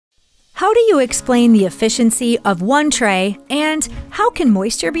How do you explain the efficiency of one tray, and how can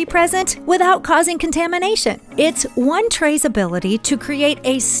moisture be present without causing contamination? It's one tray's ability to create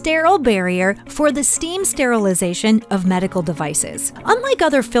a sterile barrier for the steam sterilization of medical devices. Unlike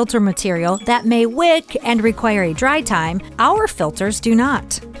other filter material that may wick and require a dry time, our filters do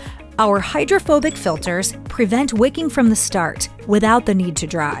not. Our hydrophobic filters prevent wicking from the start without the need to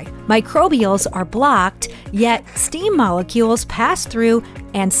dry. Microbials are blocked, yet steam molecules pass through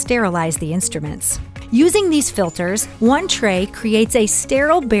and sterilize the instruments. Using these filters, one tray creates a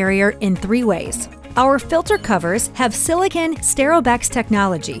sterile barrier in 3 ways. Our filter covers have silicon Sterobex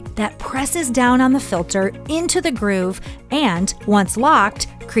technology that presses down on the filter into the groove and, once locked,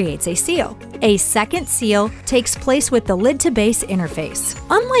 creates a seal. A second seal takes place with the lid-to-base interface.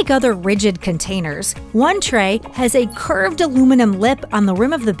 Unlike other rigid containers, one tray has a curved aluminum lip on the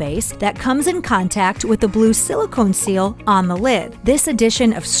rim of the base that comes in contact with the blue silicone seal on the lid. This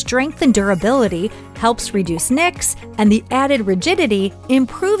addition of strength and durability helps reduce nicks, and the added rigidity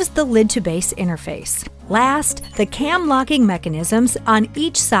improves the lid-to-base interface. Last, the cam locking mechanisms on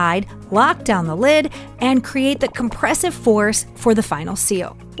each side lock down the lid and create the compressive force for the final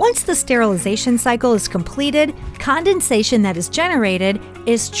seal. Once the sterilization cycle is completed, condensation that is generated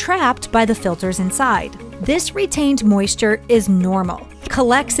is trapped by the filters inside. This retained moisture is normal,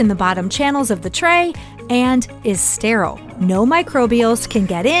 collects in the bottom channels of the tray, and is sterile. No microbials can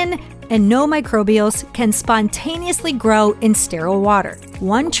get in, and no microbials can spontaneously grow in sterile water.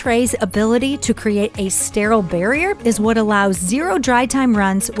 One tray's ability to create a sterile barrier is what allows 0 dry time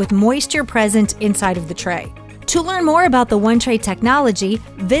runs with moisture present inside of the tray. To learn more about the One Tray technology,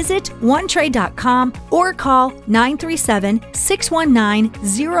 visit onetray.com or call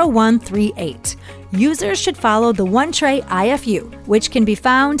 937-619-0138. Users should follow the One Tray IFU, which can be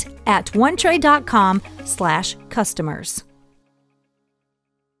found at onetray.com/customers.